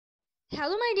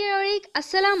Hello my dear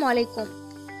আসসালামু আলাইকুম।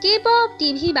 K-pop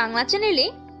TV Bangla চ্যানেলে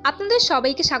আপনাদের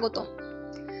সবাইকে স্বাগতম।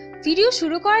 ভিডিও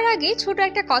শুরু করার আগে ছোট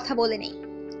একটা কথা বলে নেই।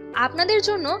 আপনাদের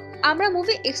জন্য আমরা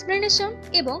মুভি এক্সপ্লেনেশন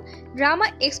এবং ড্রামা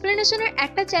এক্সপ্লেনেশনের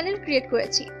একটা চ্যানেল ক্রিয়েট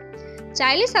করেছি,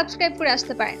 চাইলে সাবস্ক্রাইব করে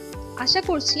আসতে পারেন। আশা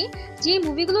করছি যে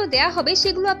মুভিগুলো দেয়া হবে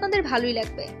সেগুলো আপনাদের ভালোই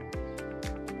লাগবে।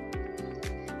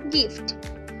 গিফট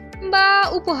বা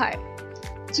উপহার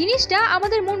জিনিসটা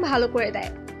আমাদের মন ভালো করে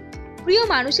দেয়। প্রিয়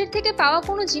মানুষের থেকে পাওয়া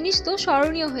কোনো জিনিস তো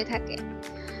স্মরণীয় হয়ে থাকে।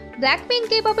 ব্ল্যাকপিঙ্ক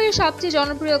কে-পপের সবচেয়ে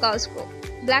জনপ্রিয় গার্লস গ্রুপ।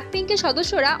 ব্ল্যাকপিঙ্কের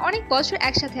সদস্যরা অনেক বছর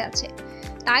একসাথে আছে,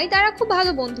 তাই তারা খুব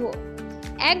ভালো বন্ধুও।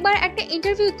 একবার একটা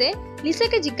ইন্টারভিউতে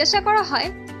লিসাকে জিজ্ঞাসা করা হয়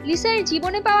লিসার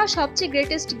জীবনে পাওয়া সবচেয়ে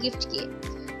গ্রেটেস্ট গিফট কি।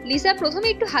 লিসা প্রথমে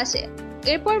একটু হাসে,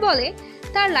 এরপর বলে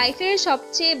তার লাইফের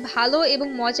সবচেয়ে ভালো এবং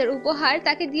মজার উপহার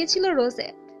তাকে দিয়েছিল রোজে,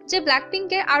 যে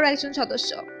ব্ল্যাকপিঙ্কের আরও একজন সদস্য।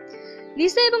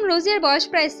 লিসা এবং রোজের বয়স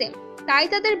প্রায় সেম, তাই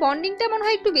তাদের বন্ডিংটা মনে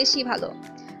হয় একটু বেশি ভালো।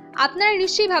 আপনারা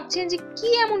নিশ্চয়ই ভাবছেন যে কি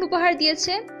এমন উপহার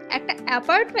দিয়েছে, একটা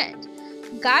অ্যাপার্টমেন্ট,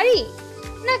 গাড়ি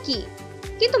নাকি?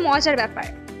 কিন্তু মজার ব্যাপার,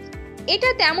 এটা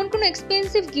তেমন কোনো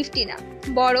এক্সপেন্সিভ গিফটই না,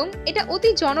 বরং এটা অতি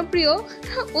জনপ্রিয়,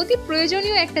 অতি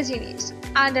প্রয়োজনীয় একটা জিনিস,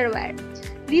 আন্ডারওয়্যার।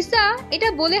 লিসা এটা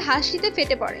বলে হাসিতে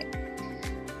ফেটে পড়ে।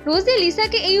 রোজে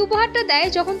লিসাকে এই উপহারটা দেয়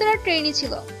যখন তারা ট্রেনি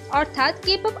ছিল, অর্থাৎ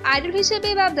কে-পপ আইডল হিসেবে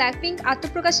বা ব্ল্যাকপিঙ্ক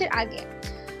আত্মপ্রকাশের আগে।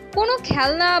 কোনো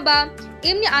খেলনা বা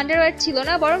এমনি আন্ডারওয়্যার ছিল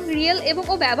না, বরং রিয়েল এবং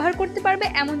ও ব্যবহার করতে পারবে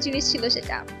এমন জিনিস ছিল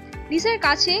সেটা। লিসার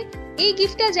কাছে এই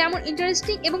গিফটটা যেমন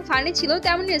ইন্টারেস্টিং এবং ফানি ছিল,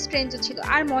 তেমনই স্ট্রেঞ্জও ছিল।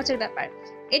 আর মজার ব্যাপার,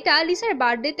 এটা লিসার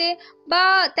বার্থডেতে বা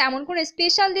তেমন কোনো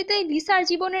স্পেশাল ডেতে, লিসার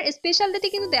জীবনের স্পেশাল ডেতে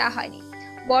কিন্তু দেওয়া হয়নি,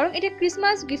 বরং এটা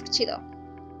ক্রিসমাস গিফট ছিল।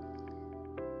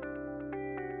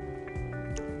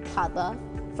 Pada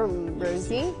from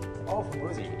Rosé. Oh, from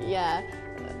Rosé. Yeah,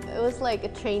 it was like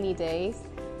a trainee days,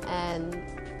 and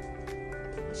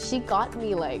she got me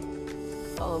like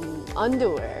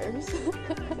underwears.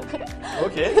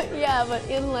 Okay. Yeah, but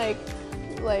in like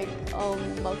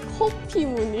막 커피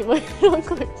무늬 막 이런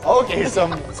거. Okay,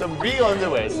 some real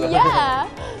underwear. So. Yeah.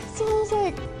 So I was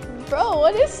like, bro,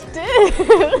 what is this?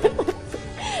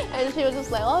 And she was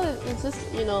just like, oh, it's just,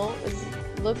 you know, it's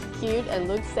look cute and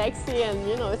look sexy, and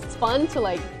you know, it's fun to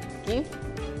like give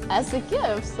as a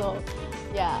gift. So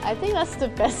yeah, I think that's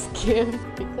the best gift,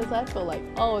 because I feel like,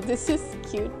 oh, this is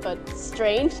cute but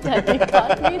strange that you got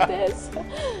me this.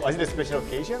 Was it a special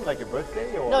occasion, like a birthday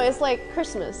or? No, it's like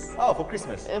Christmas. Oh, for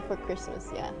Christmas. For Christmas,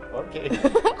 yeah. Okay.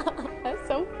 That's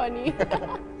so funny.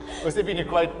 Must have been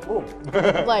quite boom.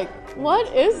 Like, what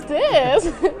is this?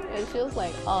 And she was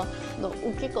like, oh, 너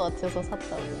웃길 것 같아서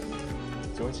샀다고.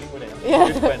 좋은 친구네요. Yeah.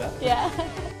 Yeah.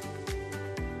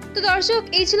 তো দর্শক,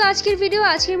 এই ছিল আজকের video.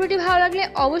 আজকের video ভালো লাগলে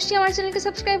অবশ্যই আমার চ্যানেলকে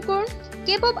সাবস্ক্রাইব করুন।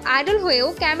 কে-পপ আইডল হয়েও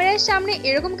ক্যামেরার সামনে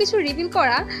এরকম কিছু রিভিল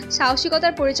করা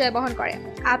সাহসিকতার পরিচয় বহন করে।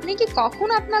 আপনি কি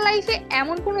কখনো আপনার লাইফে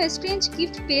এমন কোনো স্ট্রেঞ্জ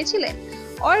গিফট পেয়েছিলেন,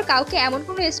 আর কাউকে এমন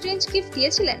কোনো স্ট্রেঞ্জ গিফট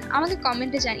দিয়েছিলেন? আমাকে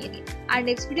কমেন্টে জানিয়ে দিন। আর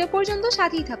নেক্সট ভিডিও পর্যন্ত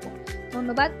সাথেই থাকুন।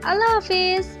 ধন্যবাদ, আল্লাহ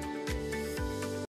হাফেজ।